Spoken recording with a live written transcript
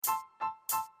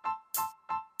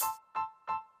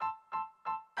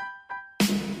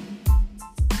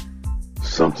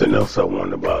Something else I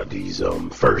wonder about these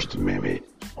First Amendment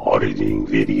auditing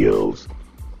videos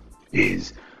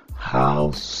is how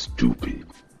stupid,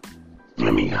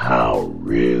 how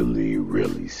really,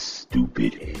 really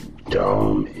stupid and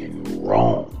dumb and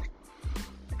wrong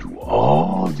do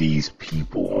all these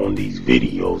people on these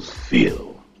videos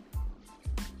feel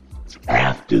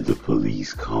after the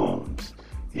police comes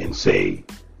and say,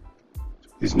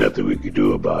 there's nothing we could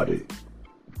do about it.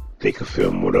 They could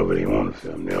film whatever they want to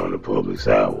film. They're on the public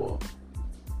sidewalk.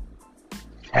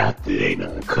 After they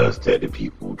done cussed at the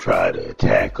people, try to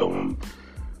attack them,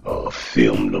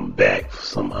 film them back for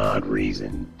some odd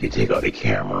reason. They take out their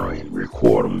camera and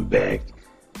record them back.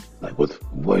 Like,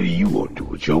 what are you going to do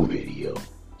with your video?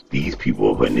 These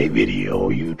people are putting their video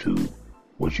on YouTube.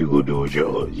 What you going to do with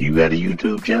yours? You got a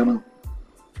YouTube channel?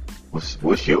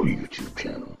 What's your YouTube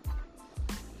channel?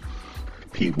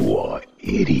 People are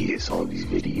idiots on these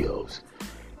videos.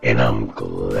 And I'm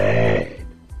glad.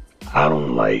 I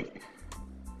don't like,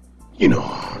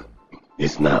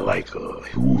 it's not like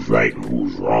who's right and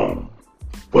who's wrong.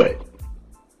 But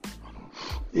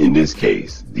in this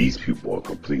case, these people are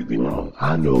completely wrong.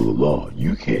 I know the law.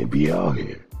 You can't be out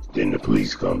here. Then the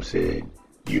police come and said,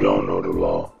 you don't know the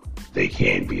law. They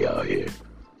can't be out here.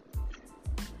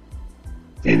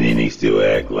 And then they still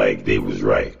act like they was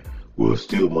right. Well,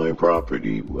 steal my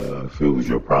property. Well, if it was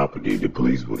your property, the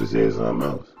police would have said something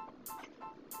else.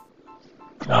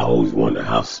 I always wonder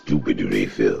how stupid do they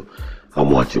feel. I'm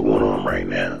watching one on right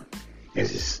now.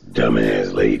 It's this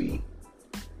dumbass lady.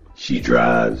 She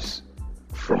drives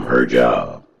from her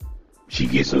job. She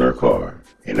gets in her car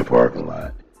in the parking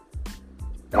lot.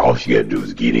 All she got to do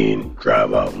is get in,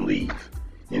 drive out, and leave.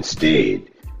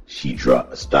 Instead, she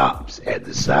stops at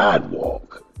the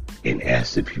sidewalk and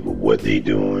asks the people what they're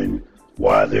doing,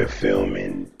 why they're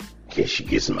filming. Can she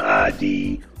get some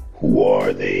ID? Who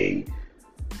are they?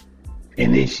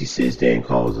 And then she sits there and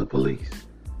calls the police.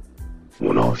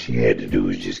 When all she had to do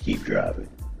was just keep driving.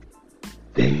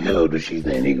 The hell does she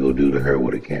think they go do to her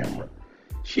with a camera?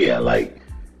 She had like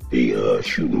they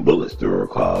shooting bullets through her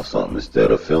car or something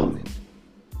instead of filming.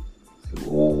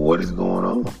 Well, what is going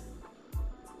on?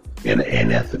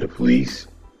 And after the police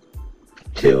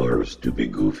tell her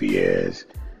stupid, goofy ass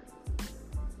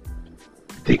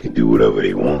they can do whatever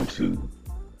they want to.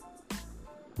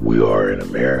 We are in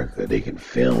America. They can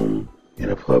film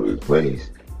in a public place.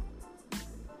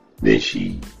 Then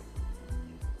she,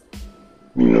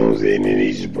 and then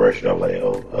they just brush it off like,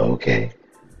 oh, okay.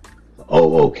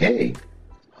 Oh, okay.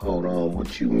 Hold on,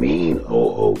 what you mean,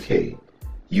 oh, okay?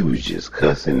 You was just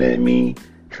cussing at me,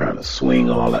 trying to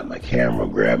swing all at my camera,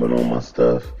 grabbing on my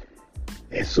stuff.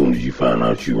 As soon as you find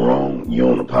out you're wrong, you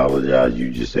don't apologize.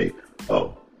 You just say,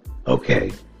 oh,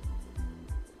 okay.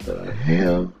 The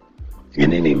hell?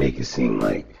 And then they make it seem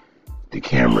like the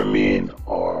cameramen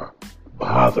are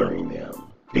bothering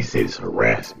them. They say it's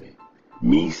harassment.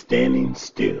 Me standing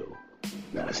still,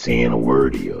 not saying a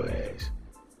word to your ass.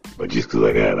 But just because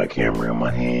I got a camera in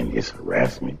my hand, it's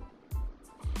harassment.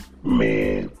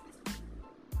 Man,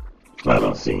 I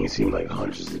done seem like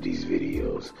hundreds of these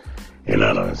videos. And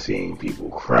I done seen people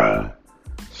cry,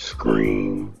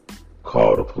 scream,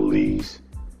 call the police.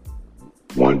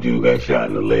 One dude got shot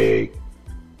in the leg.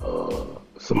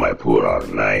 Somebody pulled out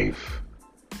a knife.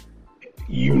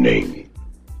 You name it.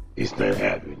 It's done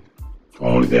happened.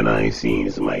 Only thing I ain't seen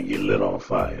is somebody get lit on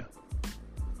fire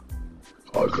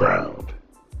or drowned.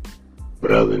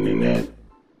 But other than that,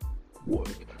 what?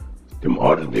 Them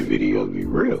alternate videos be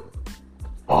real.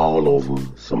 All over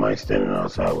somebody standing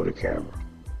outside with a camera.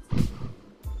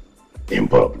 In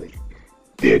public.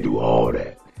 They'll do all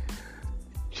that.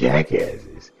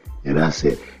 Jackasses. And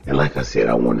like I said,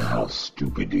 I wonder how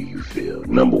stupid do you feel?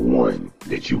 Number one,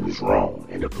 that you was wrong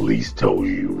and the police told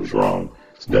you was wrong.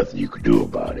 There's nothing you could do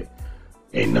about it.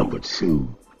 And number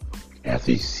two,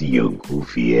 after you see your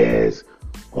goofy ass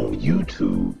on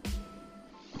YouTube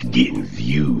getting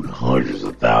viewed hundreds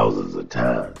of thousands of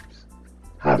times,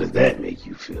 how does that make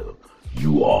you feel?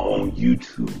 You are on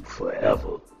YouTube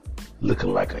forever,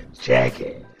 looking like a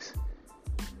jackass.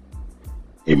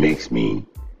 It makes me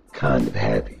kind of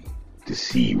happy to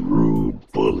see rude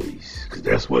bullies, because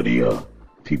that's what they are.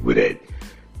 People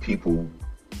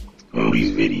on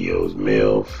these videos,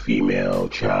 male, female,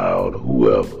 child,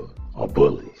 whoever, are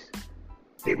bullies.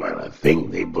 They might not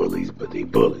think they bullies, but they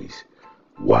bullies.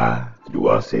 Why do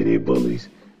I say they bullies?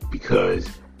 Because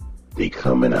they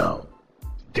coming out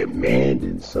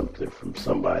demanding something from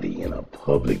somebody in a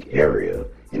public area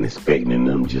and expecting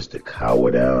them just to cower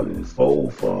down and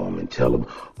fold for them and tell them,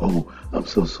 oh, I'm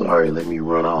so sorry, let me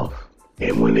run off.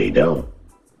 And when they don't,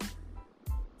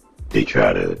 they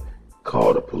try to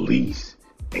call the police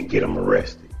and get them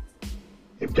arrested.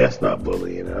 If that's not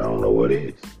bullying, I don't know what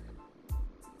is.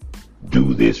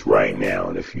 Do this right now,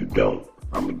 and if you don't,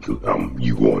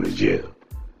 you going to jail.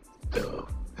 The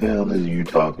hell is you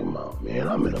talking about, man?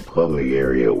 I'm in a public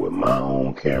area with my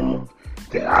own camera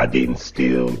that I didn't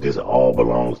steal. This all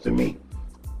belongs to me.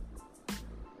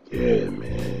 Yeah,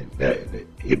 man,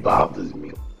 it bothers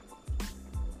me.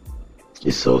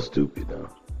 It's so stupid, though.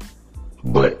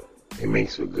 But it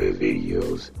makes for good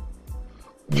videos.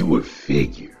 You would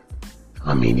figure.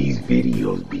 I mean, these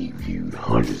videos be viewed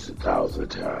hundreds of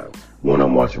thousands of times. One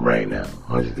I'm watching right now,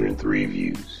 103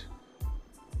 views.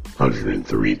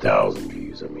 103,000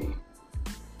 views, I mean.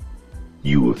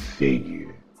 You would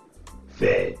figure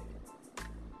that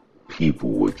people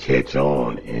would catch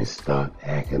on and stop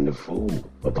acting the fool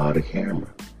about a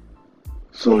camera.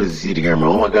 As soon as they see the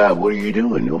camera, oh my God, what are you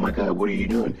doing? Oh my God, what are you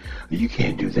doing? You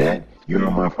can't do that. You're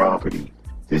on my property.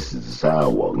 This is the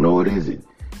sidewalk. No, it isn't.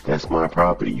 That's my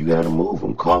property. You gotta move.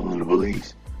 I'm calling the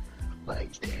police.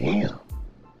 Like, damn.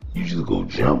 You just go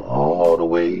jump all the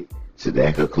way to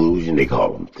that conclusion. They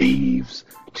call them thieves,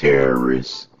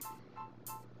 terrorists,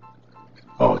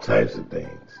 all types of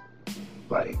things.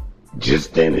 Like, just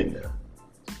standing there.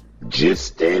 Just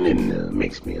standing there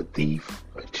makes me a thief,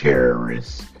 a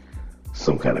terrorist,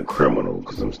 some kind of criminal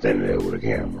because I'm standing there with a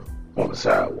camera on the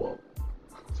sidewalk.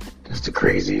 That's the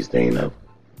craziest thing ever.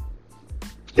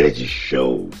 That just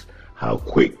shows how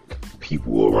quick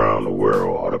people around the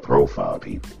world are to profile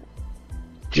people.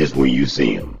 Just when you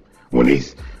see them, when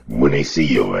they see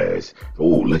your ass, oh,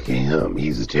 look at him,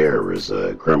 he's a terrorist,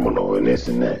 a criminal, and this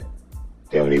and that.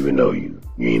 They don't even know you.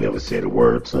 You ain't never said a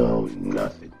word to them,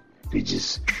 nothing. They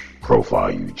just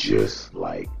profile you just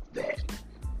like that,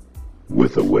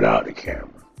 with or without the camera.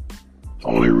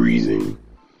 Only reason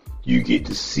you get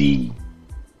to see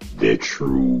their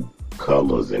true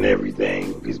colors and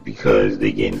everything is because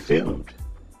they getting filmed.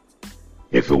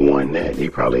 If it wasn't that, they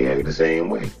probably act the same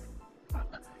way.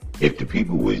 If the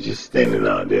people was just standing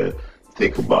out there,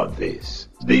 think about this.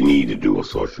 They need to do a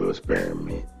social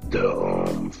experiment.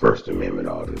 The First Amendment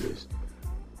auditors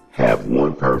have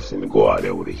one person to go out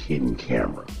there with a hidden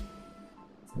camera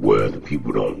where the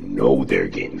people don't know they're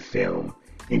getting filmed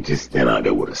and just stand out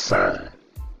there with a sign.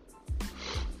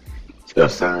 A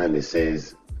sign that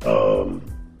says, I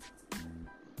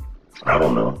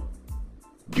don't know.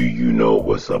 Do you know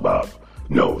what's about?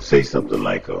 No, say something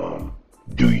like,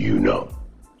 do you know?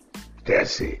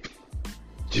 That's it.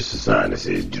 Just a sign that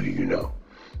says, do you know?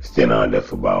 Stand on there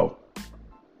for about,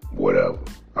 whatever,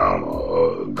 I don't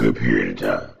know, a good period of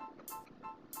time.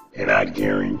 And I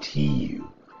guarantee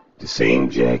you, the same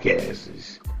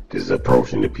jackasses that's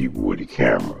approaching the people with the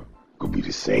camera could be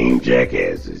the same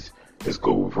jackasses that's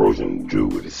go approaching the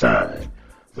dude with the sign.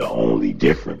 The only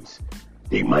difference,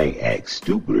 they might act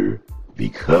stupider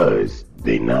because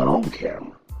they're not on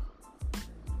camera.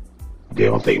 They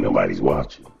don't think nobody's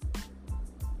watching.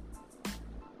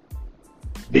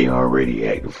 They already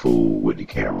act a fool with the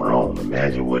camera on.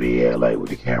 Imagine what they act like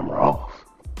with the camera off.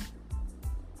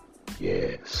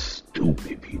 Yeah,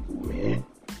 stupid people, man.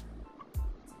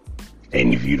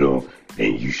 And if you don't,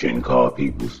 and you shouldn't call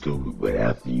people stupid, but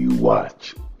after you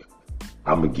watch,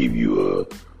 I'm gonna give you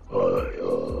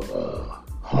a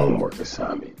homework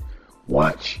assignment.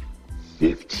 Watch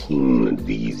 15 of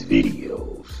these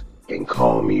videos and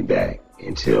call me back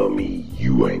and tell me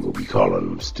you ain't gonna be calling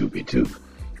them stupid too.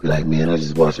 Be like, man, I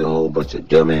just watched a whole bunch of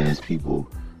dumbass people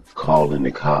calling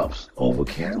the cops over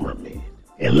camera, man.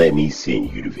 And let me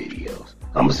send you the videos.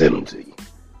 I'm gonna send them to you.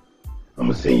 I'm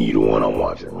gonna send you the one I'm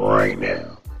watching right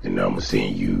now, and then I'm gonna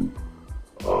send you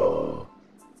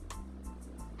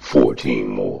 14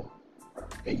 more.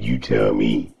 And you tell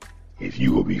me if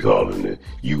you gonna be calling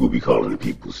the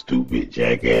people stupid,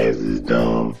 jackasses,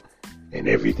 dumb, and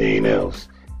everything else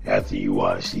after you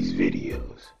watch these videos.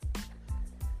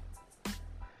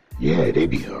 Yeah, they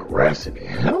be harassing the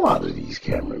hell out of these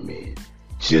cameramen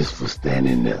just for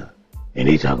standing there. And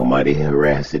they talking about they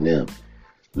harassing them.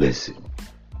 Listen,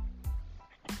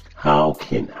 how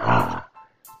can I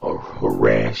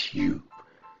harass you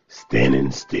standing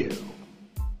still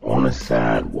on a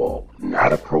sidewalk,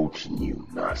 not approaching you,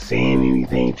 not saying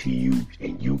anything to you,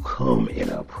 and you come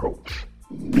and approach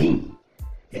me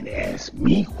and ask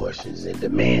me questions and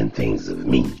demand things of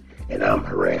me, and I'm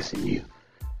harassing you?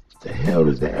 The hell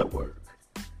does that work?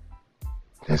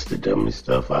 That's the dumbest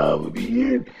stuff I ever be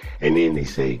hearing. And then they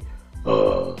say,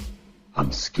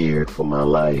 I'm scared for my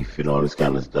life and all this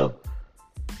kind of stuff.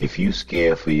 If you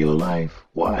scared for your life,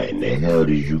 why in the hell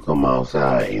did you come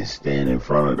outside and stand in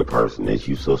front of the person that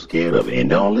you so scared of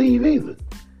and don't leave either?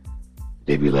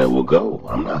 They be like, well, go.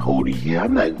 I'm not holding you.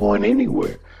 I'm not going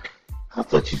anywhere. I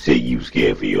thought you said you was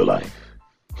scared for your life.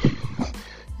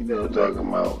 You know what I'm talking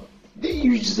about? Didn't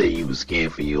you just say you was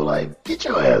scared for your life? Get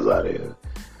your ass out of here.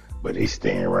 But they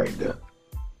stand right there.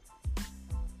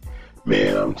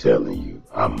 Man, I'm telling you,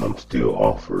 I'm still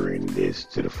offering this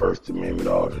to the First Amendment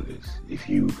auditors. If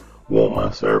you want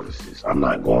my services, I'm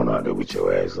not going out there with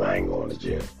your ass. I ain't going to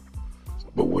jail.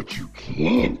 But what you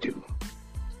can do,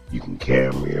 you can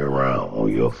carry me around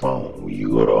on your phone when you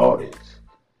go to audits.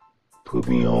 Put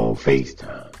me on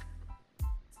FaceTime,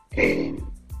 and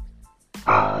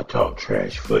I talk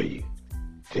trash for you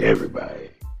to everybody.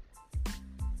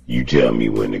 You tell me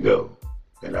when to go,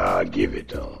 and I'll give it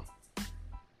to them.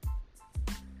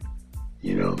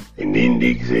 You know, and then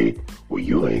they say, well,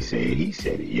 you ain't said it, he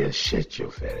said it. Yeah, shut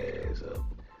your fat ass up.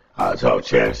 I'll talk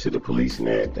trash to the police and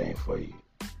everything for you.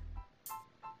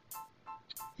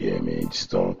 Yeah, man,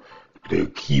 just don't, the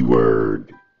key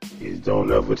word is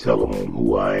don't ever tell them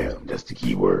who I am. That's the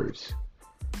key words.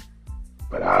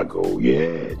 But I go,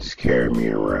 yeah, just carry me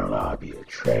around. I'll be a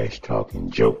trash talking,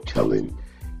 joke telling.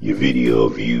 Your video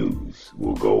views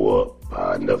will go up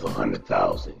by another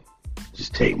 100,000.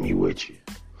 Just take me with you.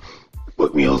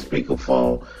 Put me on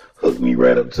speakerphone, hook me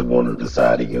right up to one of the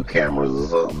side of your cameras or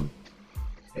something,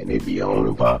 and it be on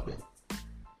and popping.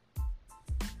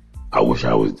 I wish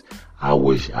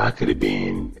I could have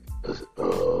been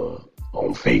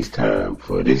on FaceTime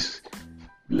for this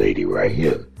lady right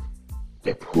here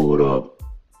that pulled up.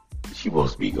 She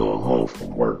supposed to be going home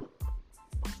from work,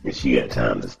 and she got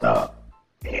time to stop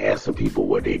and ask some people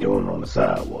what they doing on the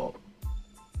sidewalk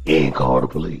and call the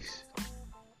police.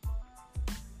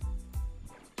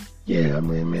 Yeah,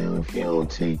 man, if you don't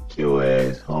take your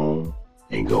ass home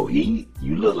and go eat,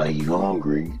 you look like you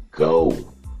hungry, go.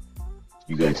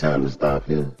 You got time to stop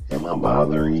here? Am I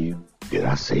bothering you? Did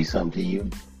I say something to you?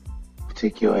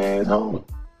 Take your ass home.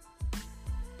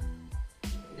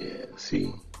 Yeah,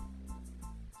 see?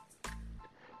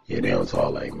 Yeah, they don't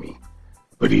talk like me.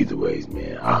 But either ways,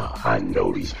 man, I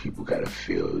know these people gotta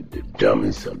feel the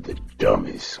dumbest of the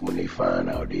dumbest when they find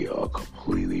out they are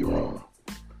completely wrong.